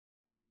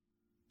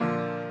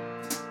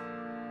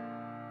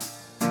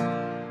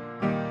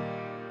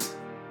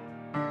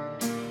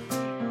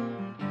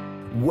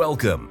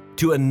Welcome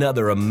to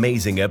another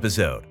amazing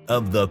episode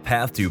of The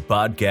Path to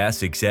Podcast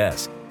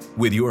Success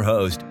with your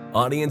host,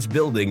 audience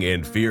building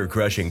and fear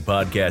crushing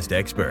podcast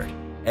expert,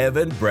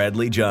 Evan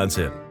Bradley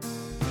Johnson.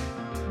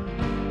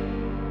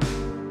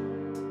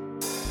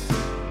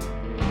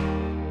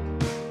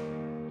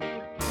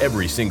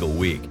 Every single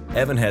week,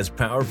 Evan has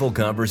powerful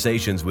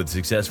conversations with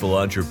successful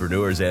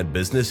entrepreneurs and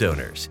business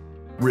owners,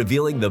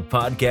 revealing the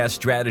podcast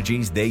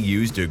strategies they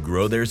use to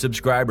grow their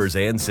subscribers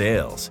and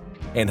sales,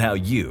 and how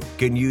you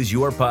can use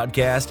your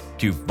podcast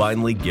to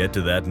finally get to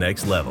that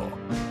next level.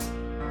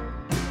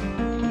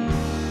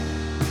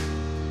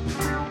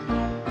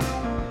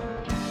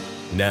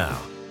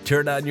 Now,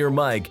 turn on your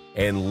mic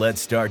and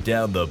let's start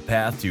down the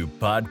path to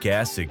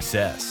podcast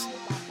success.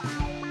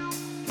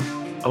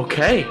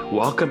 Okay,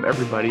 welcome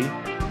everybody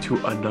to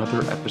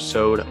another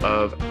episode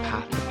of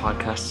Path to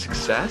Podcast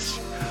Success.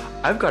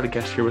 I've got a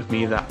guest here with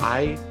me that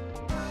I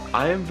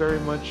am very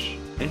much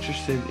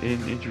interested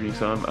in interviewing,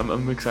 so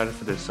I'm excited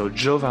for this. So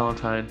Jill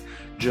Valentine.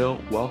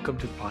 Jill, welcome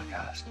to the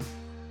podcast.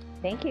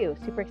 Thank you.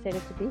 Super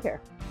excited to be here.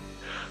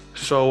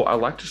 So I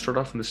like to start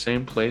off in the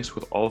same place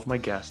with all of my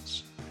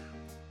guests,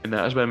 and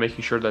that is by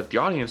making sure that the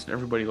audience and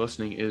everybody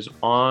listening is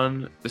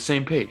on the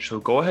same page. So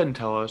go ahead and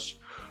tell us,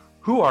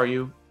 who are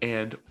you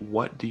and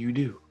what do you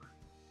do?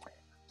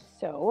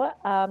 So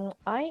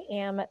I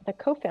am the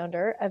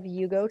co-founder of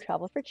Yugo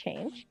Travel for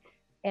Change,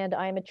 and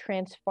I'm a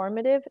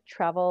transformative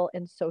travel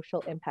and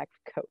social impact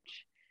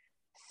coach.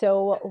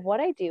 So what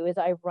I do is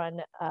I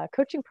run a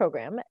coaching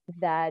program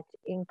that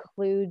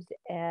includes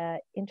an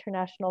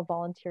international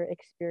volunteer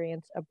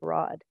experience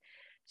abroad.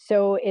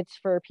 So it's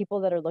for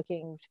people that are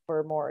looking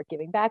for more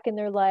giving back in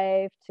their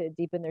life, to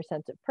deepen their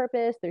sense of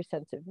purpose, their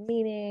sense of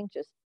meaning,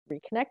 just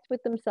reconnect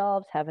with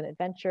themselves, have an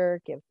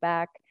adventure, give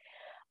back.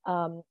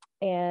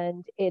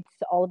 And it's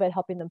all about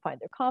helping them find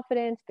their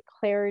confidence, the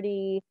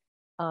clarity,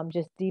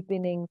 just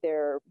deepening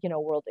their,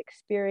 world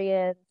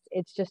experience.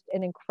 It's just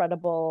an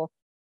incredible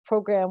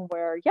program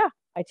where,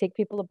 I take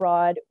people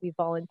abroad, we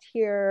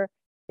volunteer.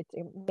 It's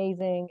an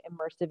amazing,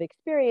 immersive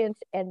experience.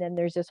 And then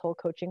there's this whole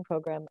coaching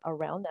program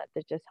around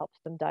that just helps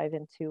them dive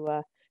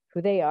into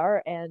who they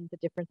are and the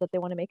difference that they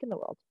want to make in the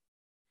world.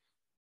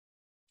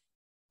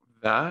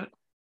 That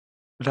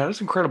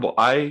is incredible.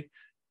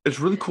 It's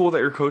really cool that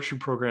your coaching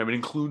program, it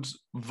includes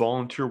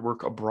volunteer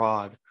work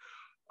abroad.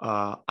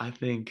 I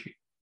think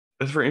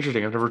that's very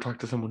interesting. I've never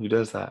talked to someone who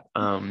does that.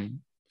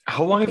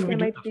 How long have you been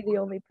doing it? I might be the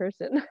only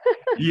person.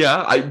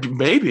 Yeah,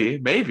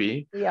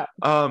 maybe. Yeah.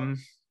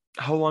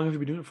 How long have you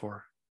been doing it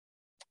for?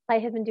 I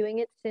have been doing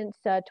it since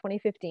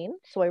 2015.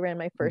 So I ran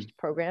my first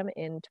program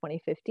in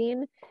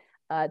 2015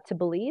 to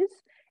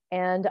Belize.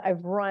 And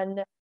I've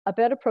run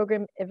about a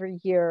program every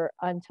year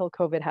until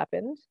COVID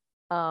happened.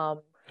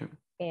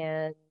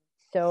 And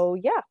so,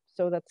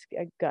 so that's,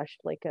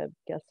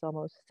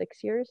 almost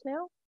 6 years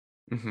now.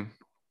 Mm-hmm.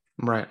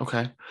 Right.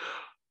 Okay.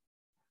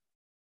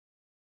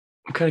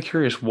 I'm kind of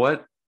curious, why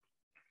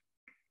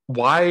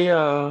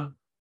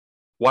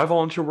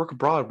volunteer work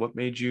abroad? What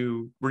made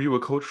you, were you a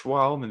coach for a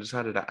while and then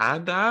decided to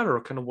add that, or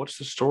kind of what's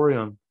the story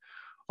on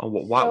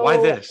why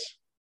this?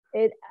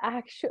 It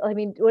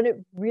actually, when it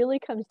really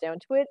comes down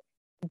to it,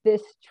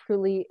 this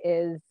truly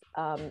is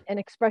an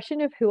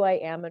expression of who I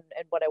am and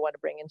what I want to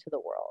bring into the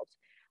world.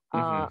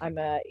 I'm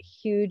a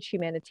huge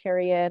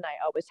humanitarian. I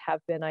always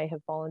have been. I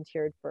have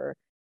volunteered for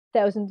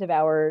thousands of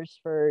hours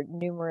for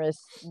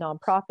numerous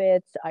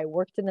nonprofits. I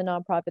worked in the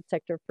nonprofit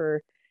sector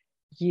for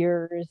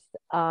years.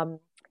 And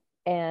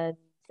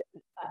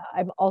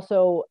I'm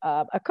also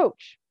a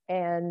coach.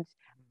 And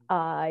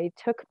I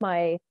took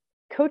my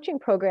coaching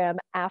program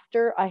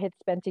after I had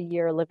spent a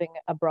year living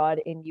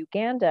abroad in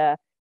Uganda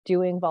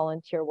doing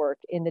volunteer work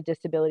in the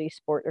disability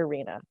sport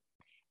arena.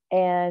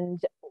 And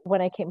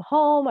when I came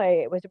home,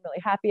 I wasn't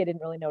really happy. I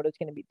didn't really know what I was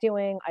going to be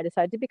doing. I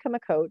decided to become a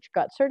coach,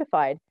 got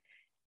certified.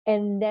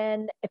 And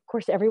then, of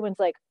course, everyone's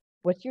like,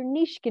 what's your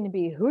niche going to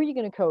be? Who are you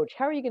going to coach?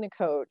 How are you going to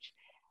coach?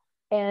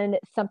 And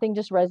something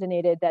just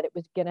resonated that it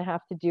was going to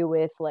have to do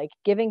with like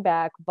giving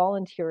back,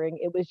 volunteering.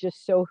 It was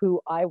just so who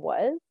I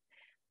was.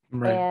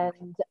 Right.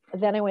 And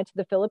then I went to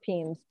the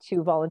Philippines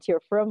to volunteer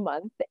for a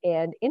month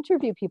and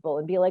interview people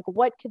and be like,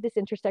 what could this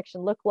intersection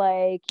look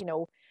like?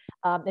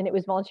 And it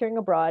was volunteering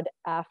abroad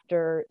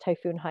after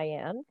Typhoon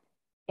Haiyan.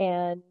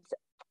 And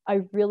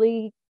I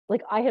really,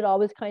 I had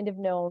always kind of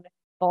known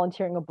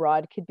volunteering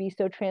abroad could be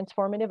so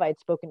transformative. I'd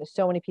spoken to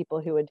so many people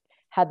who had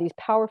had these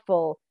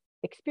powerful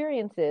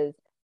experiences.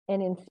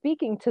 And in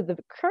speaking to the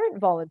current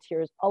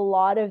volunteers, a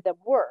lot of them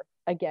were,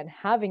 again,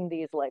 having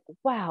these like,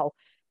 wow,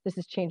 this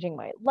is changing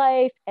my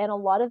life. And a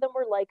lot of them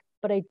were like,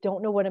 but I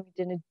don't know what I'm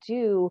going to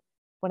do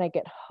when I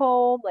get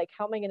home. Like,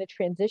 how am I going to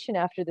transition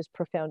after this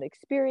profound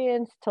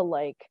experience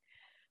to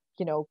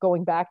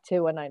going back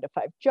to a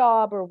 9-to-5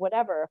 job or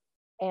whatever.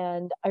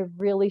 And I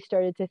really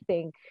started to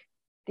think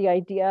the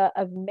idea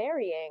of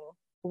marrying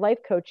life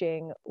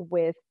coaching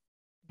with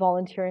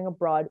volunteering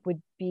abroad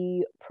would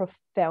be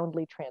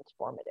profoundly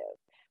transformative.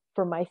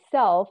 For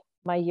myself,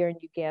 my year in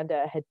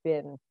Uganda had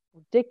been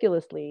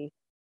ridiculously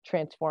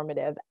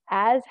transformative,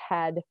 as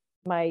had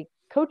my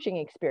coaching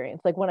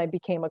experience. Like when I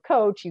became a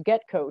coach, you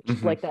get coached,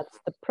 Mm-hmm. like that's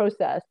the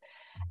process.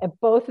 And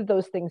both of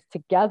those things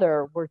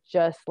together were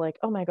just like,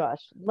 oh my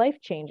gosh, life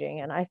changing.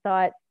 And I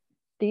thought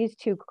these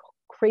two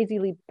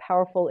crazily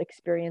powerful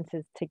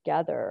experiences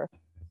together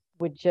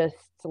would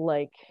just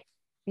like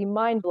be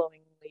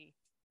mind-blowingly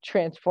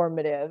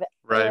transformative.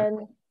 Right.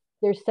 And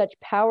there's such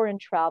power in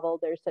travel,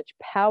 there's such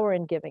power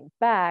in giving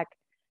back,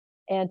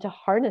 and to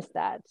harness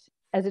that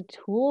as a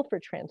tool for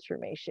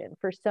transformation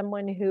for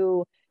someone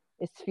who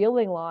is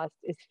feeling lost,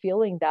 is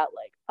feeling that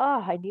like,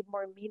 I need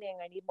more meaning,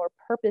 I need more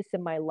purpose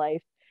in my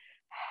life.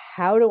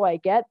 How do I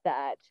get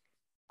that?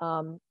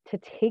 To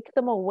take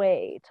them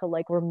away, to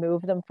like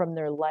remove them from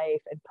their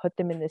life and put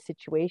them in the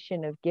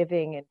situation of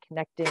giving and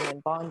connecting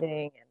and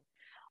bonding and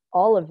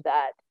all of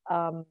that,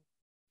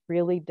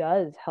 really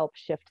does help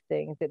shift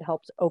things. It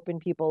helps open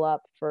people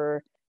up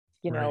for,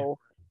 you Right. know,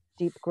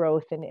 deep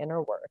growth and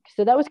inner work.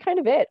 So that was kind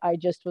of it. I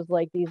just was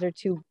like, these are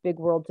two big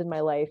worlds in my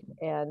life.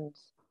 And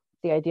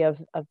the idea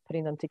of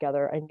putting them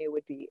together, I knew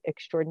would be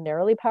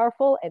extraordinarily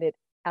powerful. And it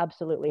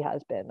absolutely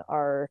has been.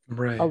 Our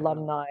Right.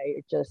 alumni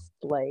just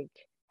like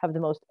have the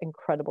most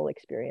incredible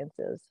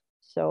experiences.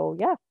 So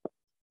yeah,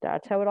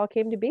 that's how it all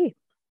came to be.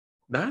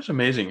 That's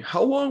amazing.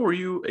 How long were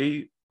you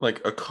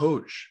a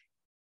coach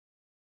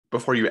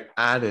before you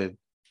added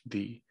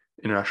the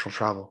international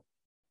travel?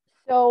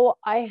 So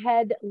I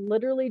had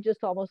literally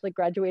just almost like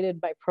graduated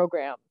my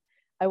program.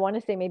 I want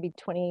to say maybe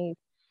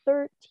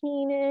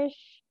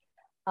 2013-ish.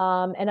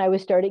 And I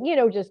was starting,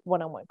 just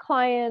one-on-one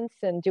clients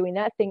and doing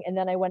that thing. And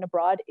then I went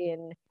abroad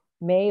in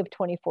May of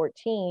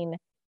 2014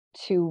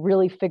 to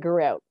really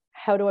figure out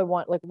how do I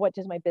want, like, what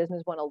does my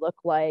business want to look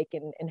like,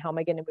 and how am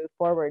I going to move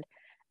forward?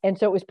 And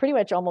so it was pretty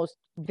much almost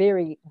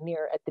very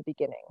near at the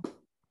beginning.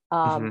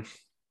 Um, Mm-hmm.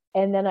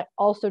 and then I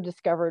also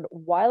discovered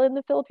while in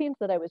the Philippines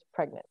that I was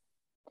pregnant,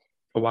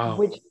 Wow.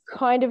 which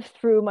kind of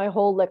threw my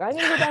whole like I'm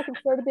gonna go back and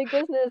start a big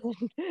business and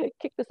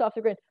kick this off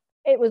the ground.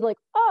 It was like,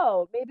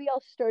 oh, maybe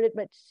I'll start it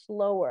much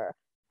slower.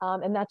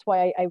 And that's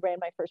why I ran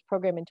my first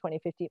program in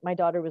 2015. My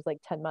daughter was like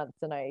 10 months,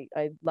 and I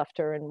left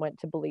her and went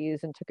to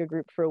Belize and took a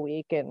group for a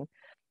week and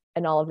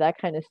all of that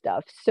kind of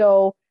stuff.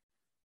 So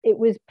it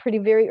was pretty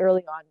very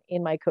early on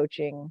in my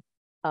coaching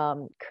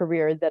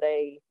career that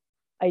I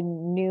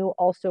knew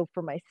also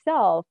for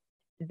myself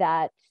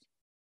that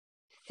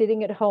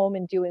sitting at home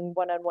and doing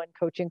one-on-one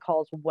coaching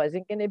calls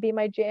wasn't going to be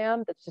my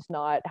jam. That's just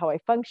not how I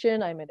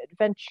function. I'm an Right.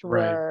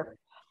 adventurer.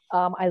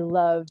 I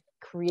love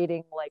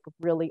creating like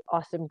really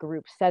awesome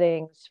group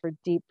settings for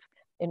deep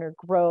inner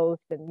growth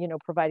and,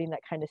 providing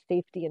that kind of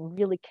safety and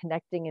really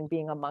connecting and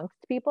being amongst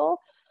people.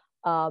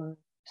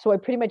 So I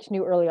pretty much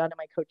knew early on in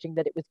my coaching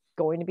that it was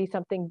going to be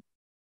something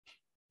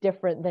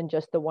different than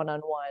just the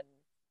one-on-one,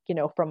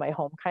 from my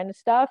home kind of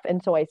stuff.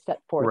 And so I set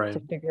forth to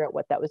Right. figure out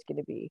what that was going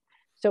to be.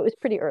 So it was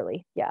pretty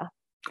early. Yeah.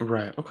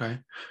 Right. Okay.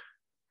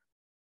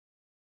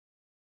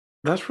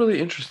 That's really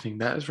interesting.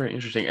 That is very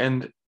interesting.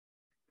 And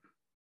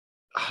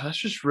that's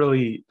just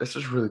really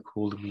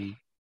cool to me.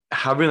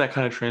 Having that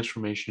kind of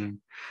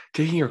transformation,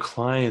 taking your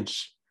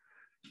clients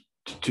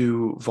to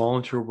do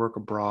volunteer work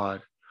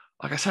abroad.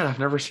 Like I said, I've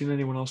never seen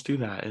anyone else do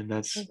that, and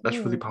that's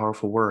really Mhm.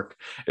 powerful work.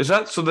 Is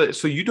that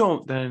so you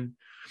don't then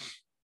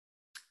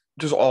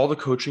does all the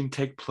coaching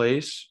take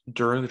place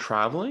during the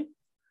traveling?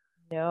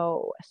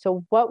 No.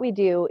 So what we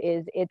do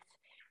is it's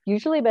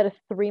usually about a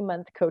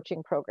 3-month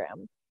coaching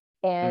program.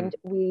 Mm, And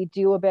we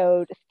do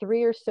about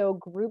three or so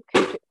group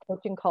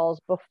coaching calls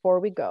before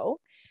we go.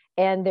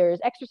 And there's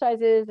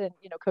exercises and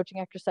coaching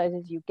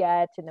exercises you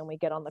get, and then we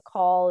get on the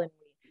call and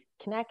we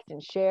connect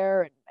and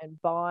share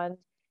and bond.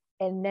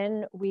 And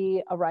then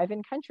we arrive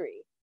in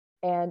country.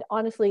 And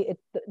honestly,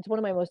 it's one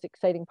of my most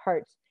exciting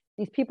parts.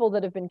 These people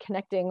that have been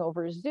connecting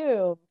over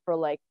Zoom for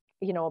like,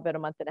 about a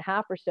month and a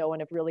half or so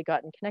and have really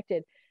gotten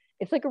connected,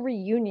 it's like a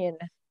reunion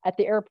at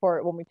the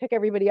airport when we pick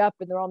everybody up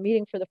and they're all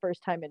meeting for the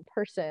first time in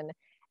person.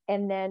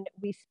 And then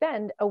we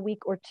spend a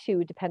week or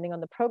two, depending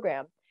on the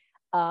program,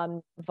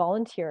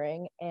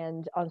 volunteering.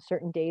 And on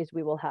certain days,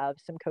 we will have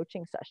some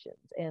coaching sessions.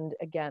 And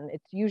again,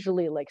 it's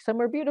usually like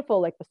somewhere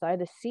beautiful, like beside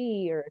the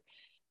sea, or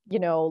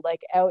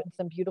like out in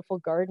some beautiful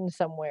garden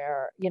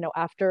somewhere.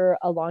 After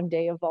a long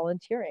day of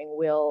volunteering,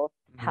 we'll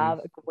mhm. have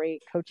a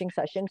great coaching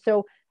session.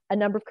 So a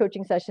number of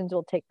coaching sessions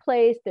will take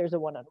place. There's a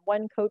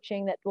one-on-one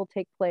coaching that will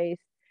take place.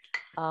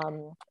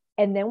 Um,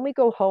 and then we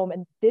go home,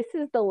 and this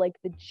is the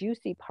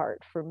juicy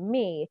part for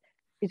me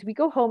is we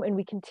go home and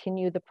we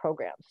continue the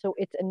program. So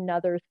it's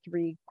another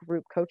 3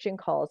 group coaching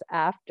calls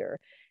after.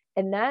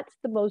 And that's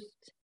the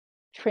most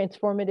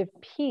transformative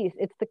piece.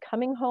 It's the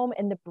coming home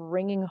and the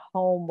bringing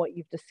home what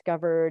you've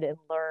discovered and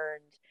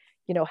learned.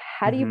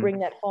 How do you Mhm. bring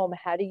that home?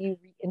 How do you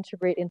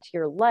reintegrate into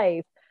your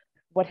life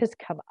what has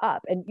come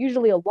up? And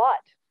usually a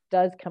lot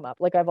does come up.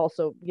 Like I've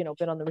also,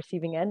 been on the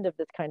receiving end of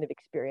this kind of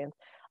experience.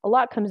 A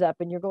lot comes up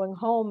and you're going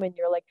home and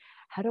you're like,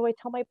 how do I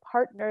tell my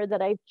partner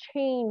that I've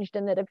changed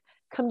and that I've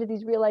come to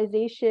these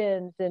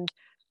realizations? And,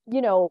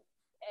 you know,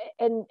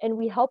 and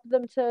we help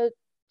them to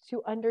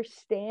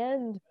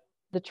understand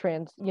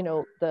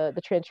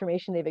the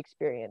transformation they've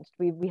experienced.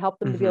 We help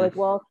them to be Mm-hmm. like,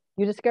 well,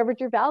 you discovered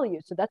your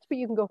values, so that's what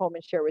you can go home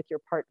and share with your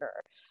partner.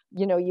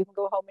 You can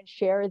go home and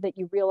share that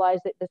you realize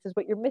that this is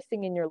what you're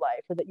missing in your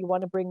life, or that you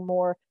want to bring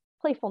more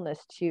playfulness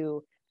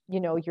to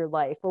your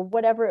life, or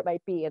whatever it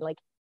might be. And like,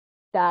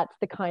 that's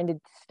the kind of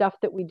stuff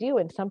that we do.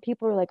 And some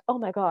people are like, oh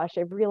my gosh,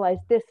 I've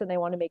realized this and they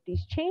want to make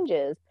these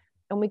changes.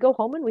 And we go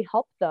home and we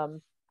help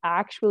them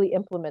actually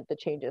implement the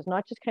changes,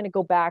 not just kind of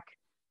go back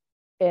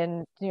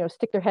and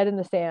stick their head in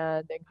the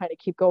sand and kind of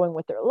keep going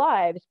with their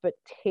lives, but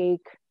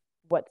take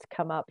what's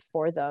come up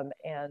for them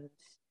and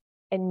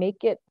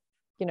make it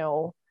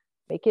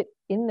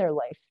in their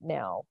life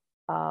now.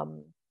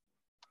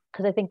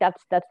 Because I think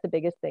that's the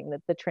biggest thing,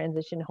 that the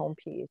transition home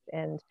piece.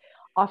 And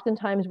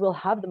oftentimes we'll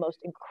have the most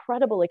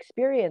incredible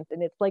experience,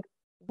 and it's like,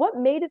 what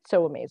made it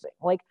so amazing?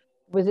 Like,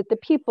 was it the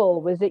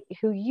people? Was it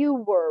who you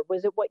were?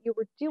 Was it what you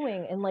were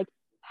doing? And like,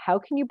 how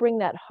can you bring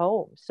that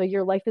home so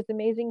your life is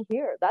amazing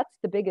here? That's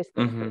the biggest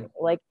thing for Mm-hmm. me.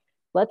 Like,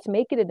 let's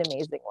make it an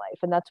amazing life.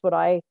 And that's what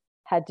I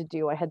had to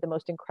do. I had the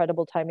most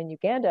incredible time in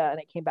Uganda, and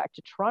I came back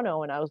to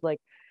Toronto and I was like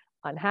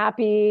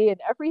unhappy and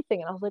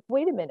everything. And I was like,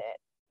 wait a minute.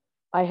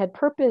 I had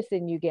purpose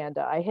in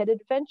Uganda. I had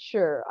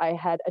adventure. I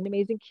had an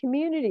amazing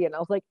community. And I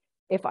was like,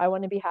 if I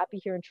want to be happy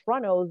here in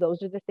Toronto,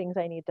 those are the things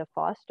I need to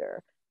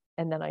foster.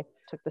 And then I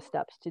took the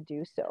steps to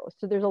do so.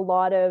 So there's a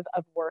lot of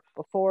work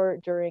before,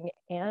 during,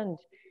 and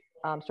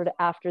sort of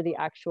after the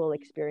actual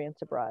experience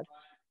abroad.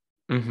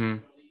 Mm-hmm.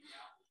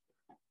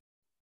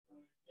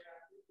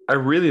 I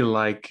really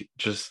like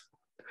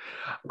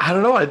I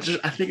don't know. I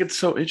think it's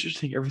so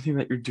interesting, everything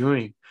that you're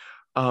doing.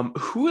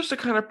 Who is the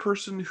kind of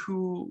person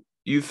who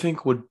you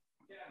think would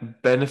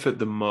benefit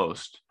the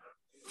most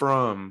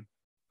from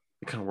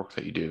the kind of work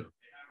that you do?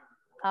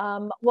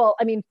 Well,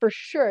 I mean, for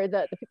sure,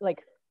 like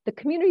the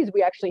communities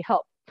we actually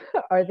help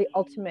are the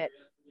ultimate,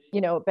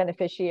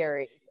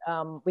 beneficiaries.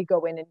 We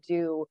go in and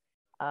do,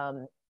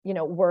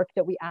 work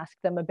that we ask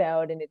them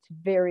about, and it's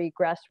very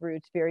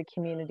grassroots, very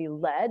community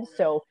led.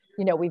 So,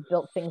 we've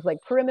built things like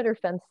perimeter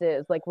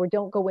fences. Like, we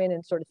don't go in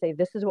and sort of say,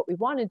 this is what we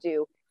want to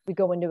do. We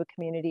go into a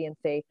community and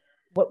say,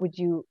 what would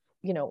you,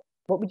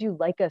 what would you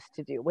like us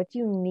to do? What do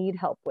you need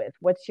help with?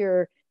 What's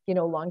your,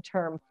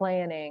 long-term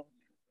planning?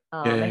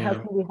 Yeah, And how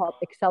yeah, can we help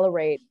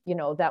accelerate,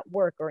 that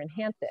work or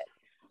enhance it?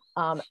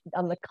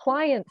 On the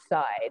client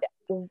side,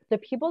 the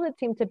people that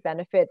seem to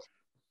benefit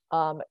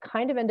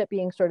kind of end up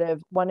being sort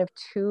of one of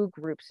two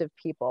groups of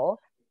people.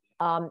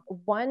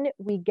 One,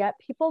 we get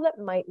people that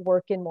might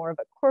work in more of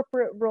a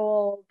corporate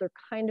role. They're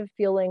kind of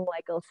feeling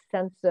like a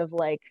sense of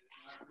like,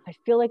 I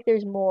feel like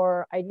there's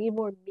more, I need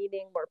more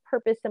meaning, more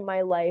purpose in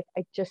my life.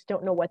 I just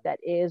don't know what that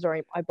is, or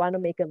I want to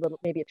make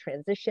maybe a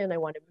transition. I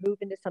want to move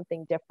into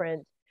something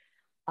different.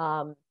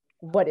 Um,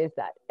 what is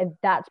that? And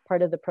that's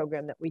part of the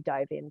program that we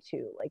dive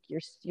into, like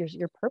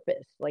your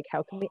purpose. Like,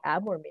 how can we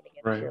add more meaning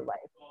into right. your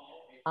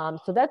life?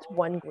 So that's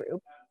one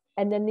group.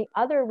 And then the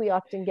other we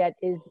often get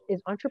is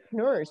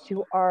entrepreneurs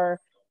who are,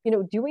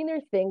 doing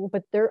their thing,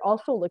 but they're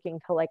also looking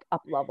to like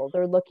up level.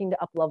 They're looking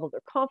to up level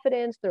their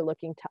confidence. They're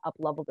looking to up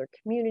level their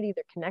community,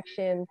 their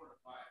connection.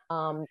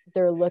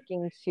 They're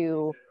looking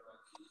to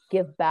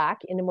give back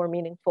in a more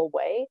meaningful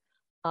way.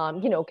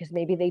 Because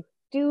maybe they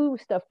do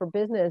stuff for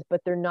business, but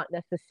they're not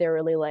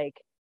necessarily like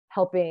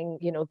helping,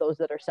 those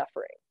that are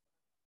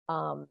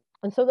suffering.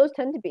 And so those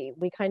tend to be,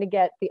 we kind of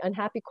get the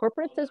unhappy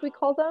corporates, as we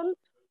call them,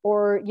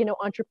 or,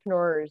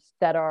 entrepreneurs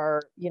that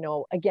are,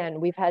 again,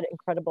 we've had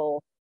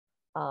incredible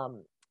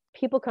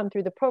people come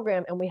through the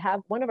program, and we have,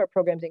 one of our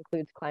programs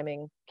includes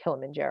climbing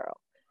Kilimanjaro.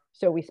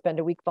 So we spend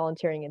a week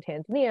volunteering in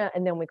Tanzania,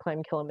 and then we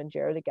climb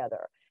Kilimanjaro together.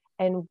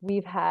 And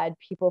we've had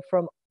people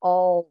from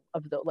all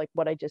of the, like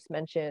what I just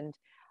mentioned,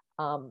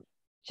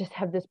 just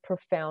have this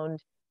profound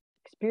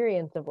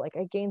experience of like,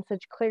 I gained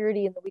such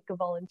clarity in the week of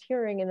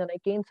volunteering, and then I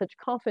gained such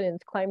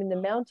confidence climbing the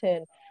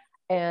mountain.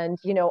 And,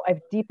 I've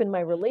deepened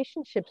my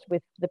relationships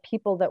with the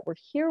people that we're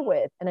here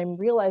with, and I'm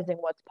realizing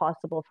what's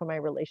possible for my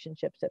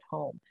relationships at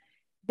home.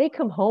 They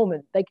come home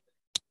and like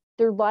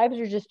their lives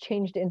are just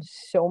changed in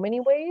so many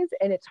ways.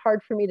 And it's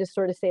hard for me to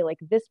sort of say like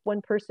this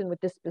one person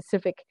with this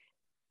specific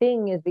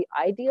thing is the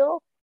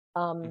ideal,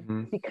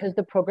 Mm-hmm. because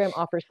the program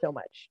offers so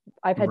much.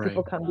 I've had Right,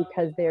 people come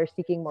because they are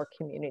seeking more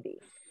community,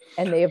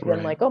 and they have been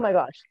right, like, oh my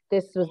gosh,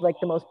 this was like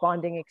the most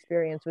bonding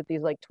experience with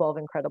these like 12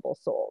 incredible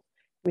souls.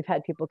 We've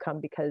had people come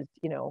because,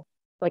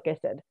 like I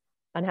said,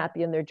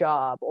 unhappy in their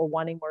job or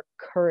wanting more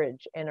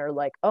courage, and are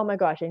like, oh my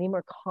gosh, I need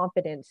more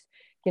confidence,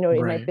 in my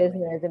right.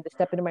 business and to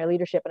step into my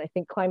leadership. And I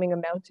think climbing a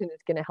mountain is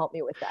going to help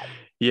me with that.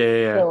 Yeah, yeah,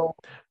 yeah. So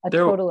a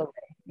There, total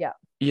array. Yeah.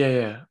 yeah,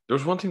 yeah. There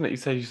was one thing that you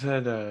said. You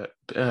said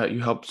you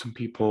help some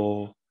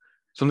people,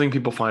 something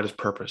people find as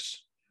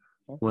purpose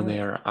when they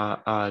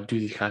Mhm. are do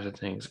these kinds of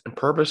things. And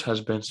purpose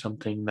has been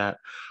something that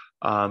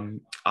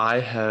I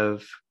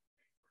have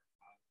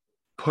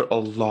put a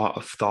lot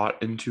of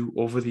thought into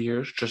over the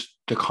years. Just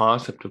the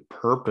concept of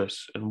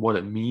purpose and what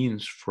it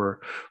means for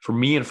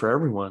me and for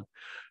everyone,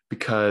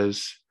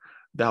 because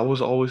that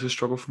was always a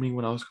struggle for me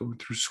when I was going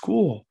through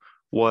school.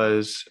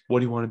 Was, what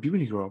do you want to be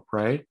when you grow up?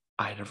 Right?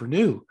 I never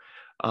knew.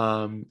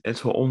 And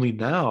so only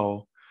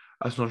now,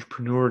 as an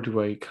entrepreneur,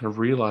 do I kind of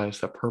realize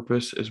that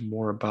purpose is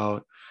more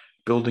about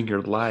building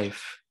your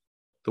life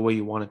the way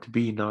you want it to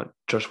be, not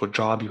just what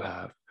job you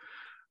have.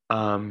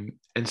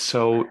 And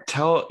so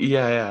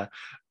yeah.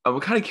 I'm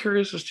kind of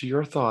curious as to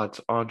your thoughts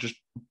on just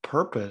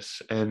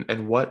purpose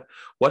and what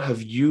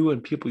have you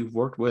and people you've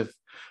worked with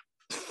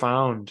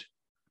found,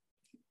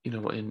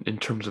 in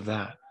terms of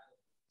that.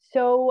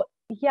 So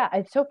yeah,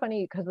 it's so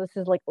funny because this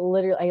is like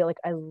literally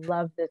I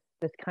love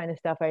this kind of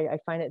stuff. I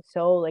find it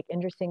so like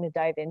interesting to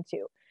dive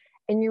into.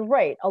 And you're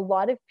right, a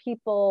lot of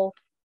people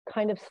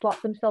kind of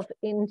slot themselves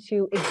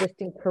into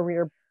existing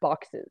career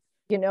boxes.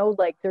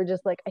 Like they're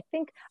just like, I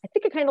think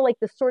I kind of like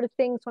this sort of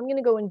thing. So I'm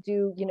gonna go and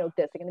do,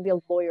 this. I'm gonna be a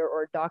lawyer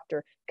or a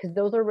doctor because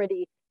those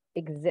already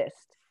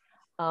exist.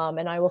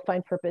 And I will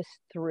find purpose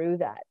through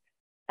that.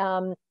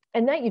 Um,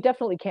 and that you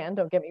definitely can,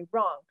 don't get me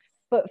wrong.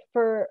 But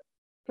for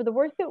the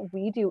work that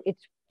we do,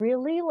 it's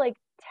really like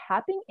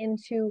tapping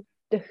into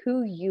the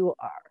who you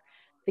are,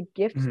 the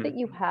gifts that Mhm.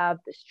 you have,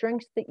 the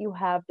strengths that you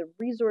have, the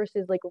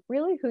resources, like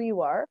really who you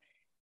are,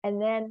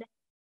 and then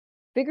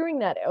figuring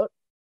that out,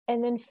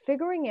 and then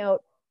figuring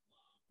out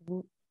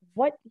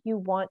what you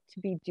want to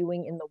be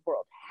doing in the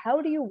world.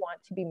 How do you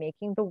want to be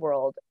making the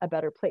world a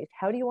better place?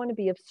 How do you want to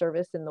be of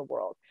service in the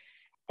world?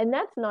 And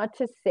that's not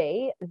to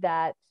say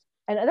that,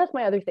 and that's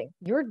my other thing.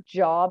 Your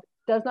job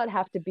does not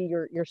have to be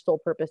your sole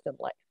purpose in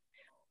life.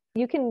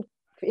 You can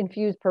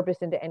infuse purpose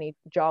into any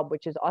job,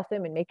 which is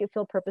awesome, and make it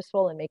feel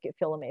purposeful and make it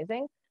feel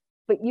amazing.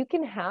 But you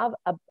can have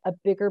a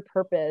bigger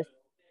purpose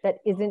that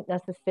isn't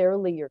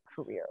necessarily your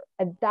career.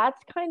 And that's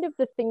kind of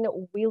the thing that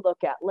we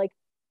look at. Like,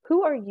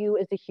 who are you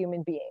as a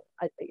human being?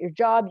 Your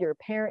job, you're a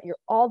parent, you're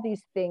all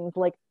these things.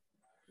 Like,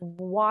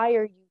 why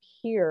are you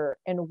here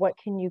and what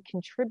can you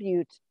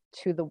contribute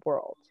to the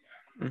world?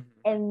 Mhm.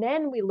 And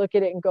then we look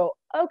at it and go,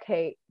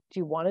 okay, do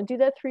you want to do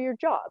that through your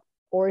job?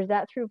 Or is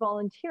that through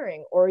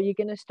volunteering? Or are you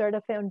going to start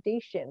a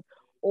foundation?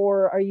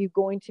 Or are you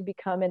going to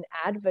become an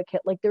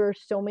advocate? Like there are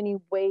so many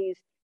ways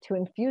to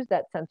infuse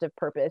that sense of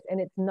purpose. And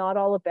it's not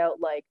all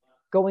about like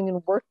going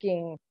and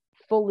working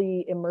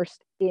fully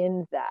immersed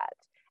in that.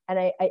 And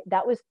I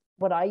that was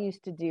what I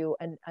used to do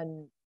and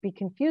be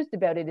confused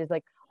about it is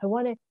like, I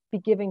want to be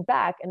giving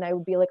back. And I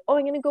would be like, oh,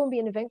 I'm going to go and be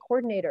an event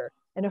coordinator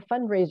and a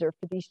fundraiser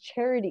for these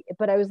charity.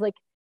 But I was like,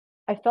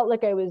 I felt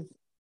like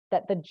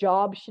that the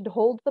job should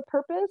hold the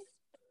purpose,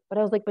 but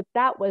I was like, but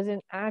that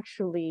wasn't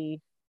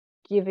actually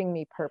giving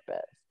me purpose.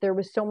 There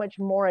was so much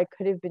more I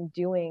could have been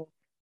doing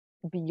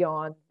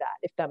beyond that,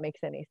 if that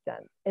makes any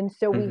sense. And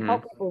so we Mhm.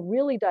 help people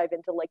really dive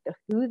into like the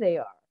who they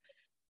are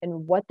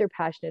and what they're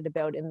passionate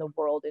about in the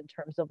world in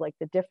terms of like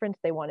the difference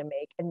they want to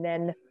make. And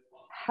then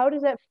how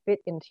does that fit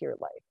into your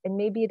life? And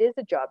maybe it is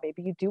a job.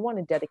 Maybe you do want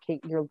to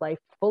dedicate your life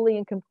fully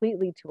and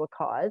completely to a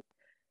cause.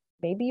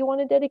 Maybe you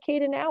want to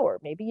dedicate an hour.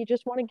 Maybe you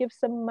just want to give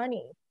some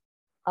money.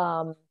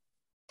 Um,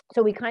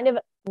 so we kind of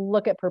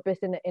look at purpose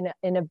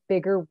in a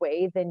bigger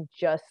way than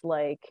just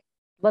like,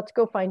 let's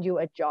go find you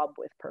a job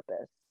with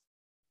purpose.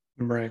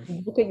 Right.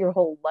 Look at your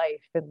whole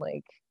life and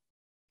like,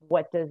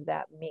 what does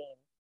that mean?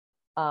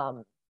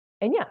 Um,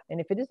 and yeah, and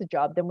if it is a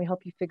job, then we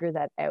help you figure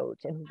that out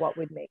and what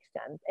would make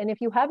sense. And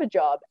if you have a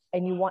job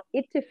and you want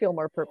it to feel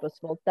more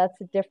purposeful, that's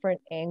a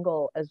different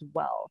angle as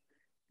well.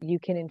 You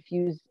can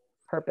infuse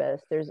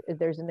purpose.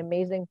 There's an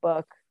amazing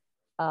book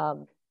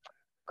um,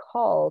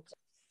 called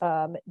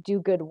Do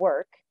Good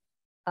Work,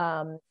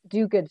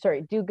 Do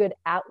Good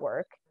at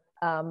Work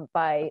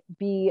by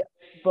B.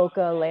 Boca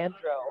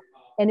Landro.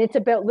 And it's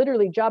about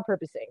literally job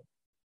purposing,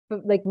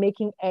 but like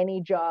making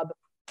any job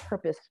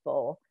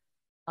purposeful.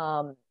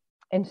 Um,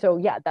 and so,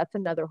 yeah, that's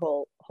another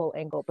whole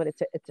angle, but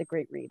it's a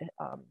great read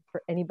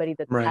for anybody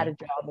that's at Right. a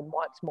job and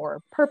wants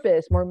more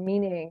purpose, more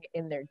meaning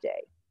in their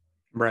day.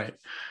 Right.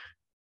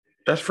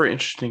 That's very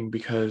interesting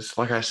because,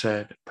 like I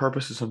said,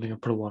 purpose is something I've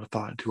put a lot of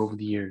thought into over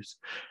the years.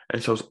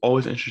 And so it's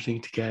always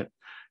interesting to get,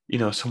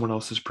 someone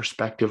else's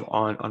perspective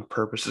on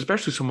purpose,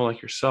 especially someone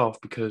like yourself,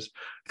 because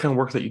the kind of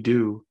work that you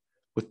do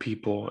with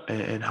people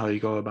and how you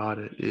go about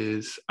it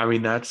is, I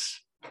mean,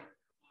 that's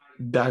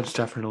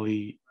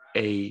definitely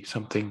a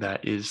something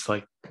that is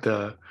like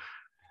the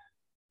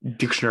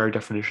dictionary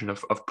definition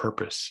of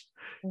purpose.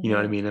 You know what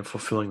I Mm-hmm. mean? And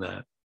fulfilling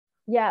that.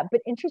 Yeah,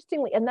 but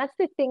interestingly, and that's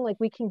the thing, like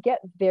we can get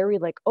very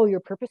like, oh,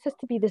 your purpose has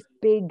to be this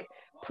big,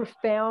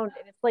 profound.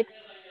 And it's like,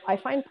 I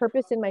find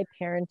purpose in my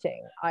parenting.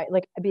 I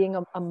like being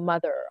a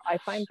mother. I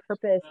find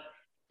purpose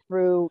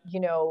through,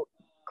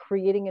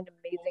 creating an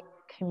amazing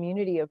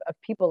community of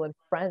people and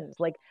friends.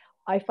 Like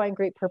I find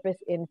great purpose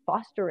in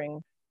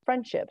fostering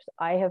friendships.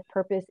 I have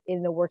purpose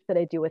in the work that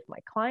I do with my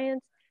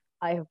clients.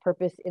 I have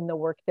purpose in the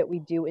work that we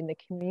do in the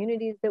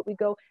communities that we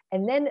go.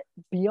 And then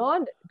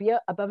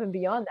above and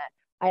beyond that,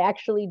 I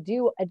actually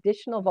do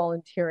additional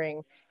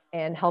volunteering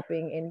and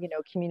helping in,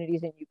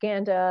 communities in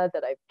Uganda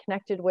that I've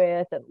connected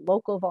with and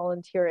local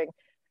volunteering.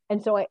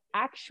 And so I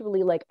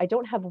actually like, I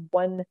don't have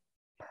one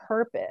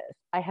purpose.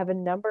 I have a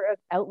number of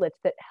outlets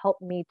that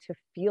help me to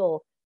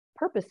feel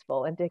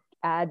purposeful and to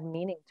add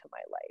meaning to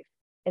my life.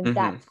 And Mm-hmm.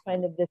 that's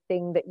kind of the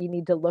thing that you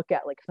need to look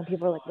at. Like some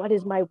people are like, what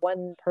is my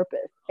one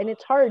purpose? And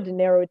it's hard to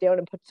narrow it down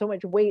and put so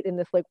much weight in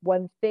this like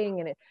one thing.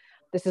 And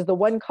this is the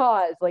one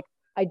cause. Like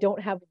I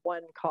don't have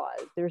one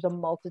cause. There's a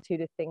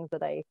multitude of things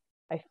that I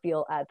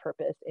feel add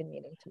purpose and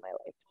meaning to my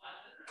life.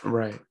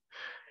 Right.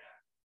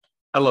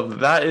 I love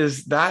that.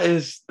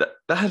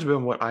 That has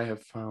been what I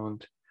have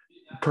found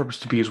purpose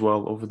to be as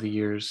well over the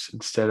years.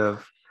 Instead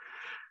of,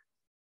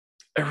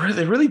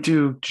 they really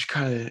do just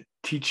kind of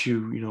teach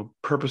you,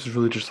 purpose is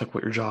really just like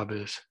what your job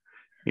is.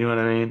 You know what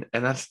I mean?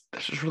 And that's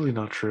just really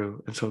not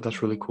true. And so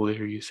that's really cool to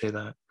hear you say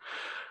that.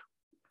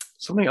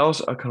 Something else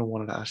I kind of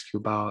wanted to ask you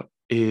about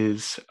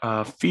is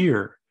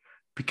fear,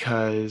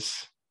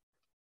 because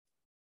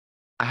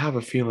I have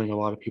a feeling a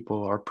lot of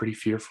people are pretty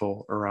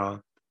fearful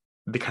around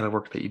the kind of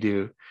work that you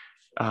do,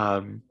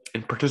 and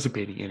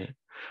participating in it,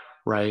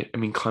 right? I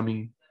mean,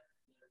 climbing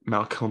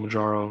Mount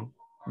Kilimanjaro,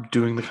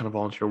 doing the kind of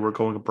volunteer work,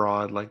 going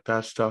abroad, like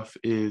that stuff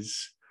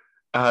is,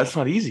 it's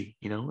not easy,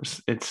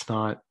 it's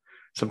not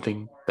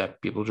something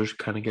that people just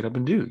kind of get up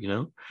and do,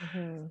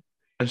 Mm-hmm.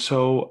 And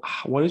so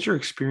what has your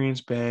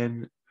experience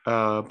been,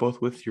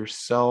 both with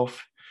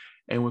yourself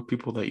and with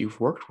people that you've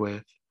worked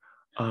with?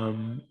 Tell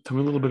me a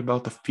little bit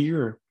about the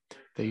fear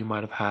that you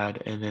might have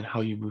had and then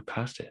how you moved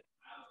past it.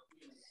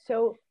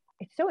 So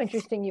it's so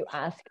interesting you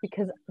ask,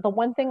 because the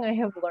one thing I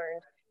have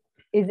learned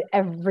is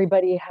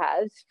everybody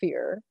has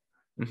fear,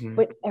 Mm-hmm.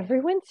 but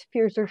everyone's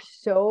fears are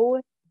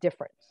so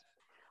different.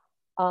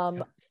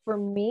 For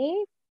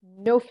me,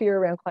 no fear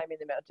around climbing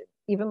the mountain.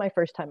 Even my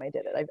first time I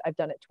did it, I've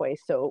done it twice.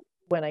 So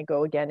when I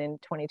go again in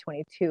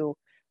 2022,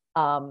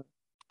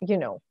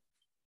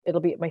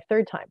 it'll be my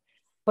third time.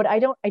 But I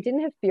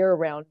didn't have fear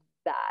around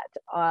that.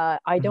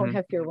 I don't Mm-hmm.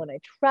 have fear when I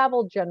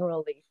travel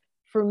generally.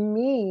 For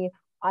me,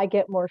 I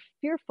get more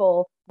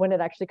fearful when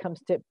it actually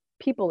comes to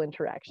people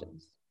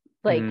interactions.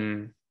 Like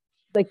Mm-hmm.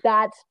 like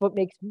that's what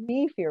makes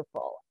me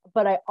fearful.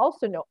 But I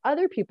also know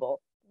other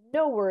people,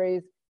 no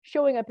worries,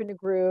 showing up in a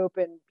group,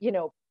 and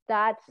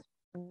that's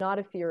not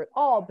a fear at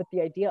all. But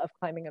the idea of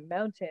climbing a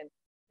mountain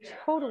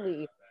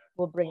totally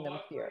will bring them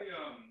fear.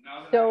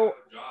 So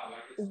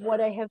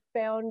what I have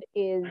found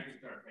is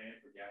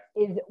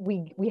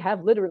we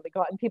have literally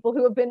gotten people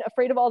who have been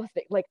afraid of all this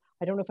thing. Like,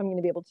 I don't know if I'm going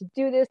to be able to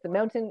do this. The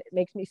mountain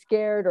makes me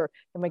scared, or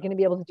am I going to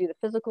be able to do the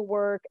physical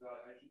work?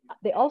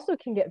 They also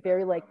can get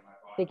very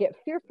they get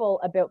fearful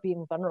about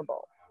being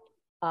vulnerable.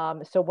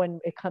 So when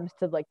it comes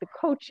to like the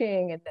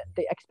coaching and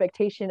the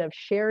expectation of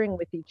sharing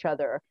with each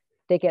other,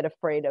 they get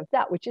afraid of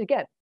that, which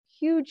again,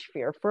 huge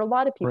fear for a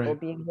lot of people, Right.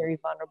 being very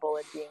vulnerable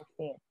and being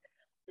seen.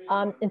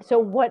 And so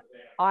what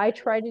I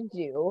try to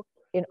do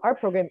in our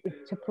program is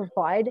to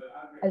provide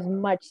as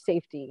much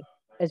safety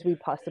as we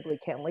possibly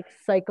can, like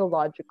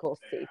psychological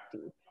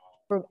safety,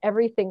 from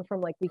everything from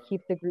like we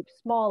keep the group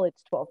small,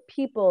 it's 12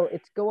 people,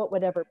 it's go at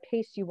whatever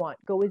pace you want,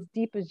 go as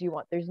deep as you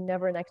want. There's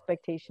never an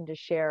expectation to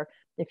share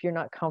if you're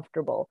not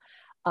comfortable.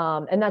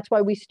 And that's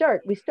why we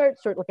start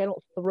sort of like, I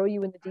don't throw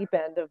you in the deep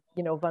end of,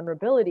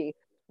 vulnerability.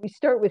 We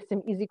start with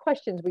some easy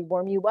questions. We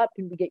warm you up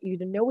and we get you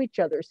to know each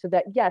other so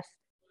that, yes,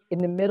 in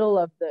the middle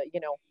of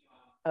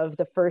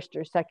the first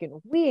or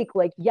second week,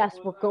 like, yes,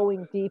 we're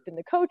going deep in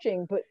the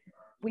coaching, but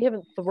we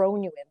haven't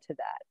thrown you into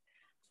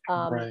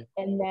that. Right.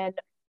 And then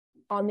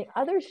on the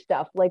other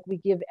stuff, like we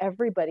give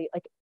everybody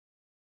like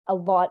a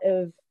lot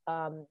of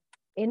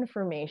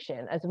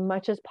information as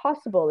much as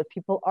possible. If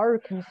people are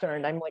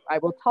concerned, I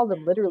will tell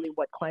them literally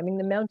what climbing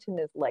the mountain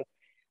is like.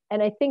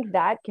 And I think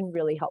that can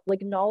really help.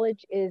 Like,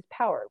 knowledge is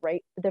power,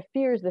 right? The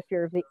fear is the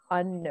fear of the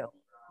unknown,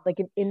 like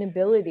an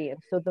inability. And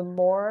so the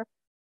more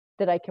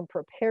that I can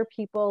prepare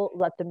people,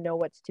 let them know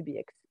what's to be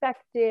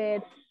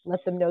expected,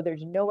 let them know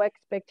there's no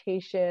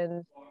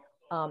expectations.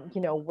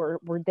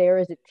 We're there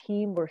as a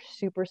team. We're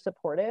super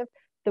supportive.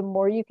 The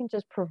more you can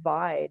just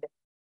provide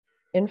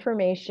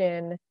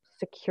information,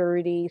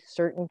 security,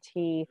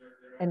 certainty,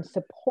 and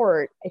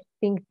support, I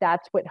think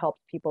that's what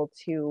helps people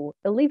to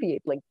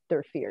alleviate like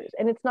their fears.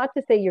 And it's not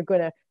to say you're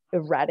going to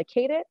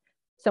eradicate it.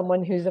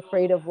 Someone who's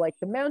afraid of like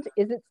the mountain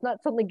is, it's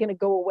not suddenly going to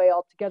go away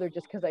altogether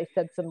just because I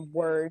said some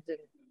words and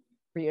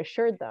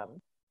reassured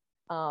them.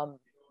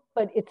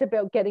 But it's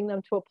about getting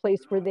them to a place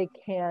where they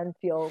can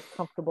feel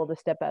comfortable to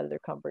step out of their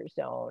comfort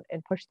zone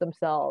and push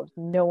themselves,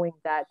 knowing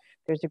that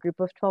there's a group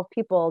of 12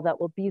 people that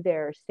will be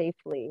there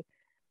safely.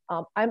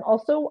 I'm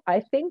also, I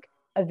think,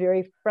 a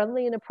very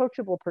friendly and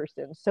approachable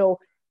person. So,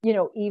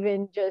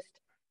 even just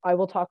I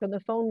will talk on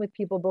the phone with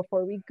people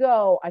before we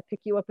go. I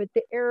pick you up at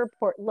the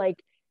airport.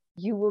 Like,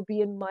 you will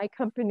be in my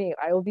company.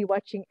 I will be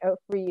watching out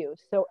for you.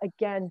 So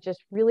again,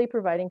 just really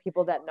providing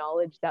people that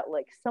knowledge that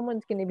like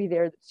someone's going to be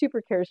there that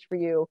super cares for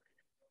you.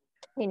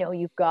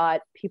 You've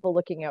got people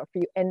looking out for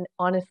you. And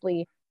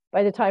honestly,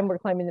 by the time we're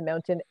climbing the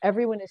mountain,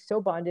 everyone is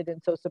so bonded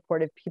and so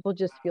supportive. People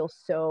just feel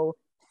so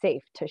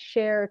safe to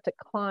share, to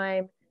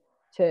climb,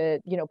 to,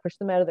 push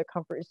them out of their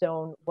comfort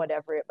zone,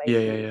 whatever it might Yeah,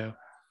 yeah, be.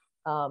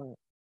 yeah.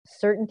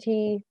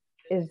 Certainty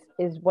is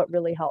what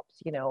really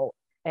helps,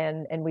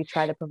 and we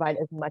try to provide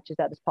as much of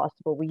that as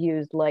possible. We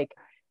use like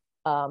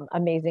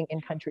amazing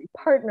in-country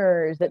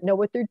partners that know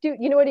what they're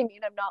doing. You know what I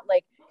mean? I'm not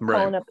like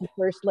calling up the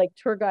first like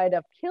tour guide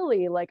of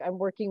Kili. Like I'm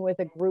working with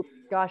a group.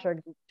 Gosh, our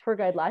tour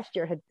guide last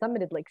year had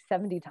summited like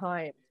 70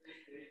 times.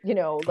 You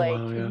know, like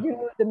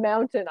knew the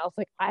mountain. I was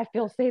like, I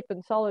feel safe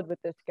and solid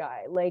with this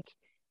guy. Like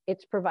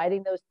it's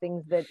providing those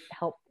things that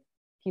help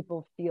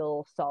people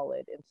feel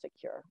solid and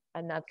secure.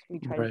 And that's, we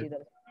try to do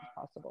that as much as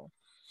possible.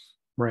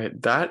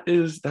 Right. That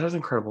is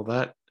incredible.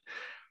 That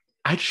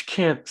I just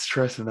can't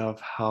stress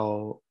enough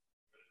how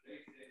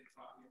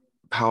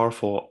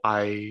powerful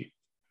I,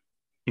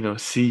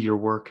 see your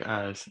work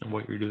as and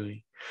what you're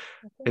doing.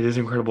 It is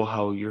incredible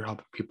how you're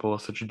helping people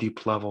at such a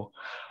deep level.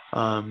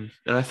 And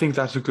I think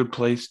that's a good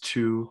place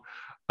to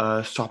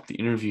stop the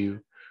interview.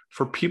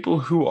 For people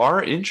who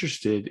are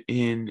interested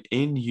in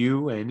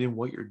you and in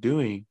what you're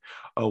doing,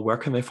 where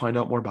can they find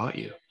out more about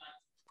you?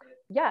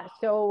 Yeah,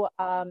 so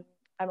I'm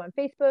on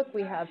Facebook.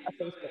 We have a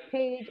Facebook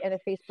page and a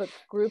Facebook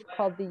group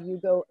called the You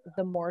Go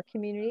the More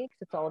community,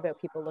 because it's all about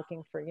people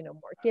looking for, more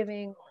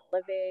giving,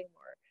 more living,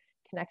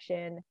 more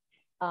connection.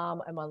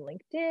 I'm on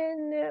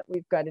LinkedIn.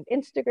 We've got an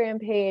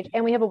Instagram page,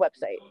 and we have a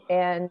website.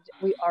 And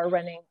we are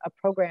running a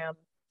program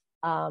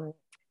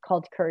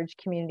called Courage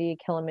Community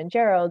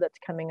Kilimanjaro that's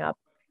coming up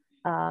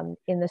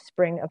in the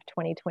spring of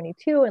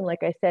 2022. And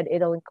like I said,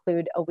 it'll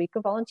include a week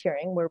of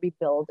volunteering where we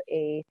build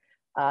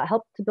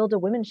help to build a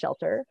women's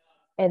shelter,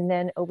 and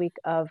then a week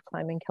of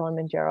climbing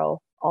Kilimanjaro,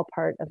 all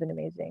part of an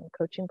amazing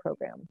coaching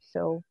program.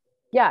 So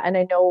yeah, and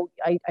I know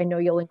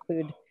you'll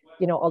include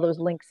all those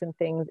links and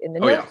things in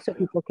the notes, so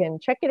people can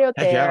check it out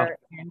there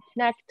and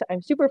connect.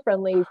 I'm super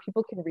friendly.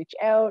 People can reach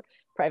out,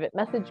 private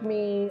message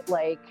me.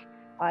 Like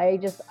I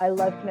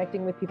love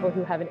connecting with people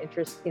who have an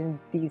interest in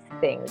these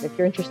things. If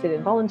you're interested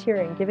in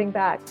volunteering, giving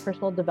back,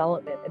 personal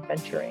development,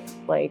 adventuring,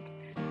 like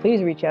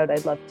please reach out.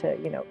 I'd love to,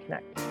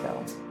 connect.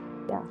 So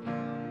yeah.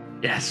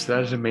 Yes,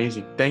 that is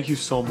amazing. Thank you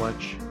so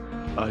much,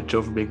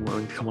 Jo, for being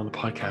willing to come on the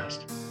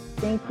podcast.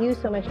 Thank you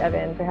so much,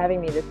 Evan, for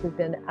having me. This has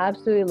been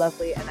absolutely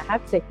lovely. And I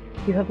have to say,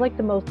 you have like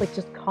the most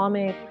just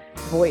calming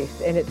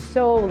voice, and it's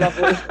so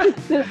lovely.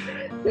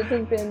 This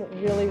has been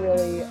really,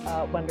 really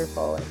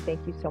wonderful. And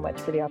thank you so much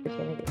for the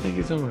opportunity. Thank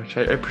you so much.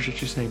 I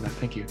appreciate you saying that.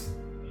 Thank you.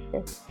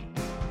 Sure.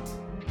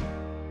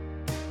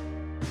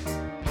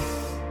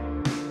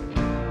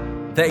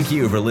 Thank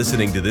you for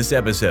listening to this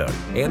episode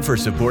and for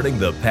supporting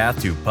the Path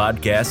to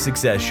Podcast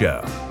Success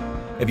Show.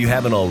 If you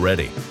haven't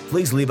already,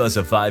 please leave us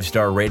a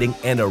 5-star rating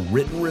and a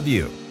written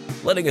review,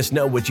 letting us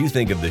know what you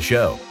think of the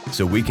show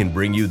so we can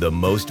bring you the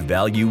most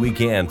value we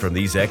can from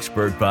these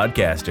expert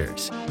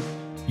podcasters.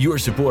 Your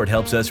support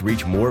helps us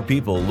reach more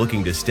people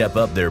looking to step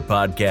up their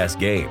podcast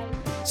game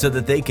so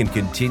that they can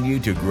continue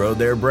to grow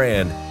their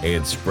brand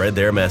and spread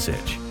their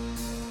message.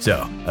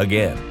 So,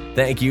 again,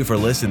 thank you for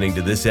listening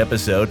to this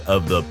episode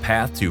of The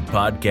Path to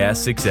Podcast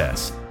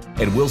Success,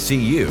 and we'll see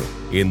you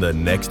in the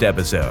next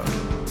episode.